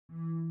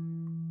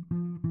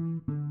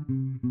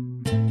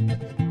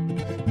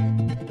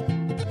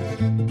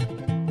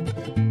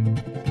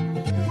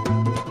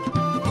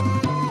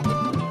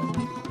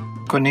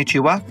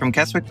Konnichiwa from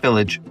Keswick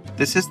Village.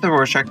 This is the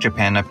Rorschach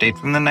Japan update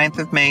from the 9th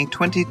of May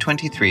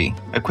 2023,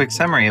 a quick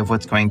summary of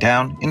what's going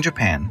down in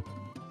Japan.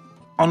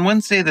 On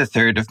Wednesday the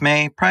 3rd of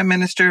May, Prime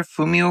Minister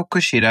Fumio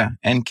Kishida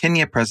and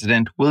Kenya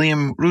President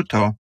William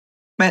Ruto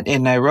met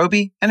in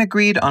Nairobi and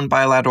agreed on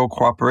bilateral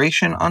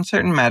cooperation on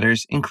certain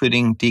matters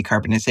including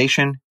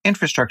decarbonization,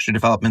 infrastructure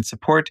development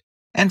support,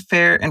 and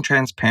fair and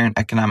transparent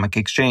economic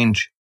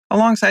exchange,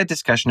 alongside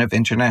discussion of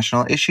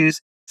international issues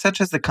such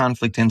as the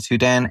conflict in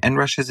Sudan and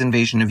Russia's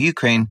invasion of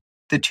Ukraine.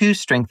 The two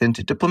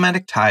strengthened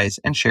diplomatic ties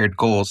and shared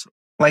goals,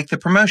 like the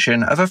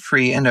promotion of a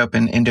free and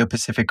open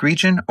Indo-Pacific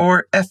region,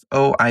 or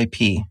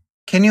FOIP.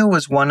 Kenya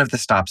was one of the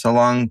stops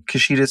along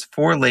Kishida's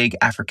four-leg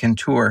African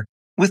tour,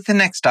 with the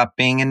next stop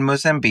being in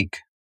Mozambique.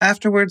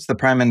 Afterwards, the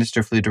Prime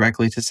Minister flew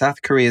directly to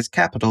South Korea's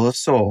capital of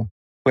Seoul,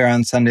 where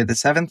on Sunday the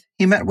 7th,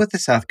 he met with the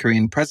South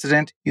Korean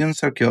President Yoon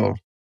Suk-yeol.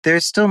 There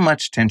is still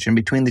much tension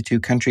between the two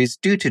countries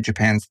due to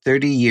Japan's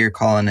 30-year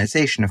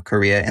colonization of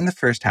Korea in the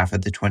first half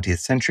of the 20th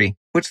century,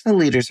 which the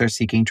leaders are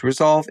seeking to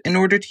resolve in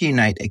order to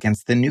unite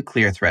against the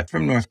nuclear threat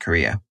from North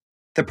Korea.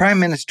 The Prime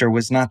Minister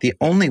was not the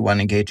only one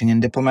engaging in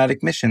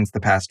diplomatic missions the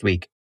past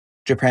week.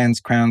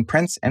 Japan's Crown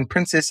Prince and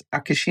Princess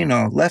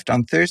Akishino left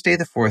on Thursday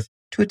the 4th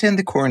to attend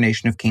the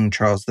coronation of King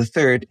Charles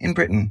III in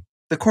Britain.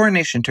 The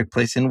coronation took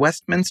place in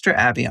Westminster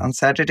Abbey on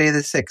Saturday the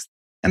 6th,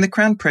 and the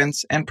Crown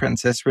Prince and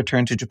Princess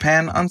returned to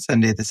Japan on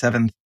Sunday the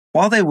 7th.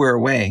 While they were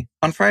away,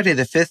 on Friday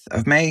the 5th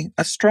of May,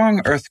 a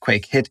strong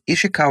earthquake hit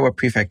Ishikawa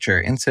Prefecture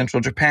in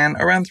central Japan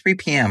around 3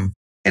 p.m.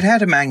 It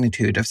had a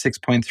magnitude of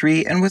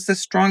 6.3 and was the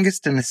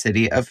strongest in the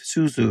city of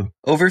Suzu.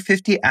 Over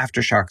 50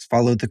 aftershocks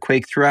followed the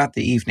quake throughout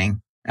the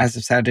evening. As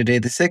of Saturday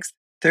the 6th,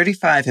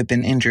 35 have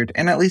been injured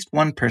and at least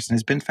one person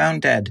has been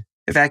found dead.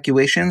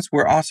 Evacuations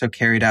were also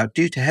carried out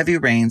due to heavy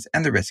rains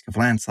and the risk of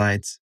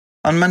landslides.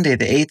 On Monday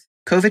the 8th,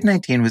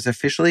 COVID-19 was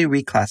officially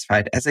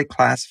reclassified as a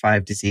Class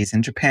 5 disease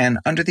in Japan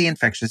under the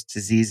Infectious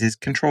Diseases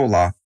Control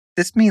Law.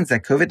 This means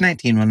that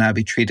COVID-19 will now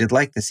be treated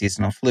like the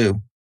seasonal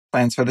flu.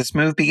 Plans for this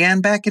move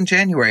began back in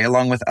January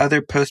along with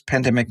other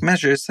post-pandemic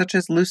measures such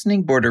as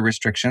loosening border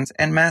restrictions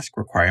and mask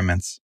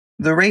requirements.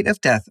 The rate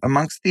of death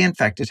amongst the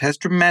infected has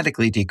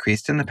dramatically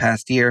decreased in the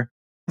past year,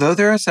 though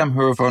there are some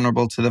who are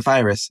vulnerable to the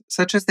virus,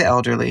 such as the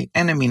elderly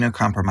and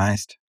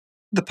immunocompromised.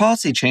 The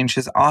policy change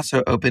has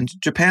also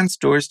opened Japan's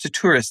doors to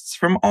tourists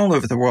from all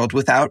over the world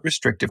without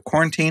restrictive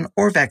quarantine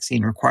or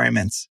vaccine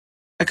requirements.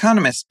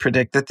 Economists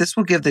predict that this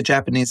will give the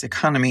Japanese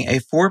economy a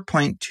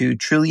 4.2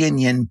 trillion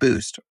yen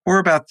boost, or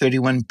about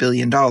 $31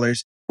 billion,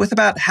 with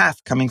about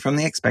half coming from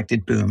the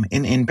expected boom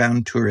in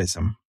inbound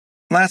tourism.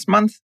 Last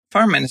month,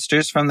 foreign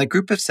ministers from the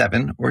Group of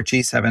Seven, or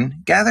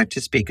G7, gathered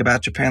to speak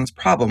about Japan's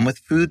problem with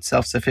food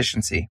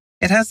self-sufficiency.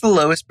 It has the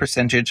lowest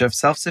percentage of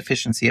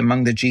self-sufficiency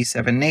among the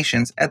G7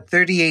 nations at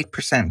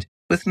 38%,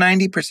 with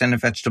 90%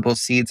 of vegetable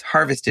seeds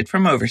harvested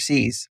from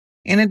overseas.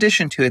 In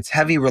addition to its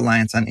heavy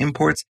reliance on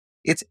imports,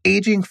 its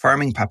aging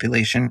farming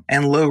population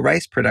and low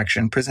rice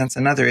production presents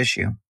another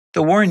issue.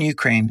 The war in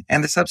Ukraine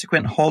and the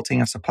subsequent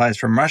halting of supplies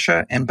from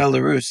Russia and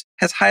Belarus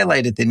has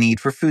highlighted the need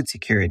for food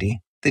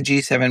security. The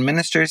G7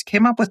 ministers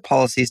came up with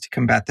policies to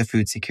combat the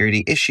food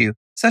security issue,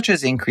 such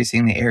as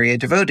increasing the area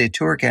devoted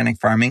to organic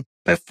farming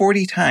by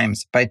 40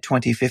 times by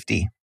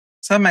 2050.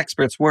 Some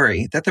experts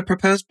worry that the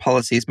proposed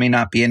policies may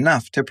not be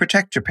enough to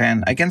protect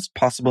Japan against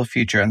possible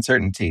future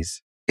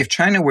uncertainties. If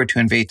China were to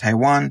invade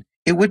Taiwan,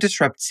 it would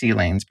disrupt sea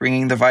lanes,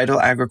 bringing the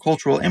vital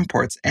agricultural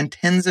imports, and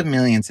tens of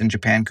millions in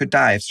Japan could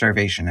die of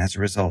starvation as a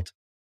result.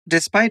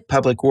 Despite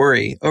public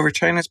worry over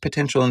China's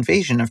potential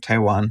invasion of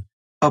Taiwan,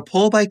 a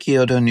poll by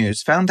Kyodo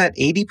News found that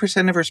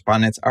 80% of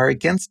respondents are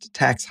against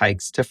tax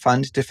hikes to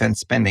fund defense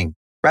spending.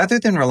 Rather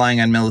than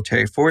relying on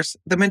military force,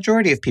 the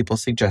majority of people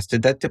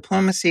suggested that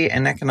diplomacy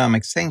and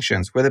economic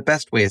sanctions were the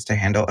best ways to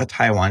handle a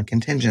Taiwan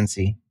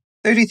contingency.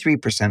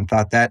 33%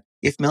 thought that,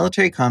 if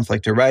military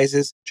conflict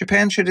arises,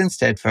 Japan should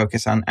instead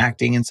focus on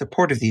acting in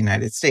support of the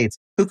United States,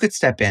 who could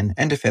step in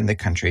and defend the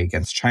country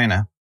against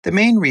China. The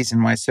main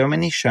reason why so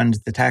many shunned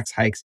the tax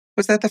hikes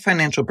was that the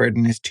financial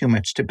burden is too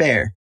much to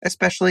bear,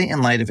 especially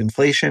in light of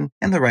inflation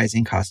and the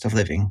rising cost of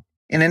living.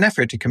 In an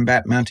effort to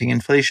combat mounting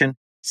inflation,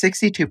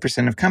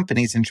 62% of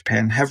companies in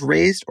Japan have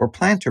raised or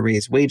plan to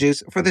raise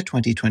wages for the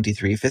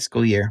 2023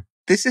 fiscal year.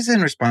 This is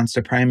in response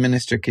to Prime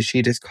Minister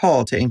Kishida's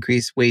call to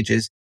increase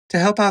wages to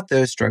help out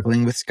those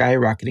struggling with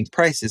skyrocketing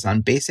prices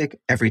on basic,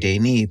 everyday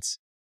needs.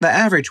 The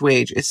average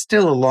wage is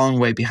still a long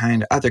way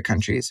behind other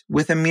countries,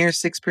 with a mere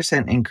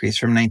 6% increase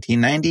from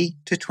 1990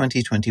 to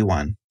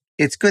 2021.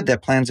 It's good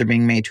that plans are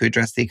being made to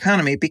address the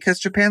economy because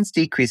Japan's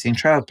decreasing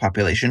child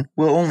population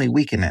will only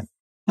weaken it.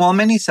 While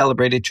many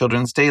celebrated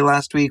Children's Day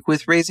last week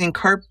with raising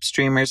carp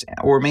streamers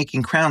or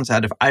making crowns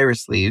out of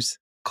iris leaves,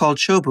 called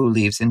shobu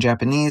leaves in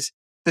Japanese,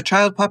 the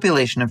child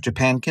population of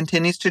Japan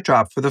continues to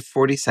drop for the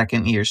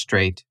 42nd year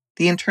straight.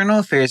 The Internal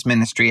Affairs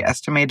Ministry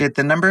estimated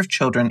the number of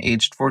children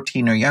aged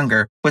 14 or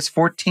younger was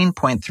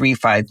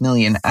 14.35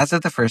 million as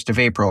of the 1st of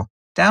April,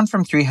 down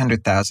from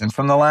 300,000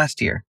 from the last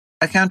year,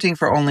 accounting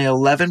for only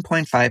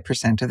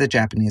 11.5% of the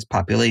Japanese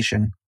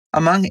population.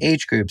 Among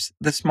age groups,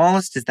 the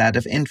smallest is that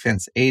of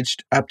infants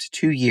aged up to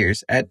 2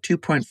 years at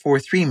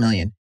 2.43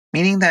 million,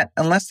 meaning that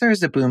unless there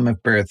is a boom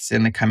of births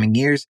in the coming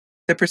years,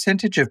 the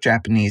percentage of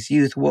Japanese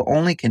youth will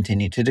only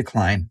continue to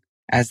decline.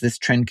 As this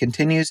trend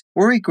continues,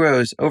 worry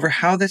grows over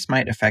how this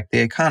might affect the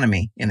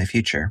economy in the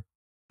future.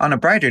 On a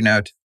brighter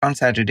note, on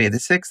Saturday the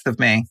 6th of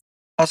May,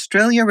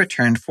 Australia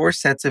returned 4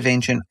 sets of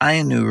ancient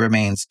Ainu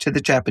remains to the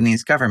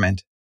Japanese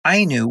government.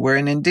 Ainu were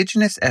an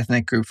indigenous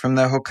ethnic group from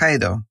the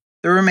Hokkaido.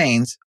 The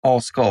remains, all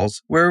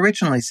skulls, were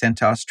originally sent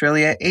to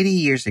Australia 80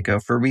 years ago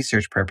for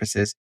research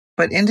purposes,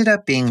 but ended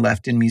up being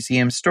left in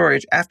museum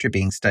storage after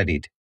being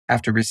studied.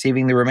 After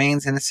receiving the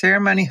remains in a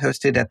ceremony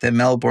hosted at the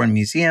Melbourne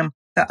Museum,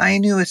 the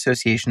Ainu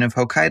Association of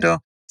Hokkaido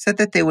said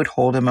that they would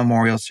hold a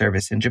memorial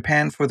service in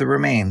Japan for the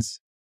remains.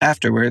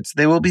 Afterwards,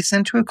 they will be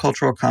sent to a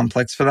cultural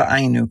complex for the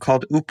Ainu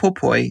called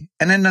Upopoi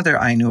and another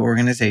Ainu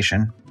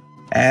organization.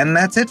 And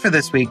that's it for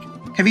this week.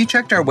 Have you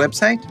checked our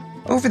website?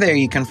 Over there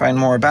you can find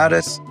more about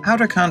us, how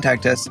to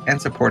contact us, and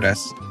support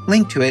us.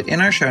 Link to it in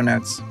our show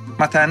notes.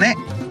 Mata ne!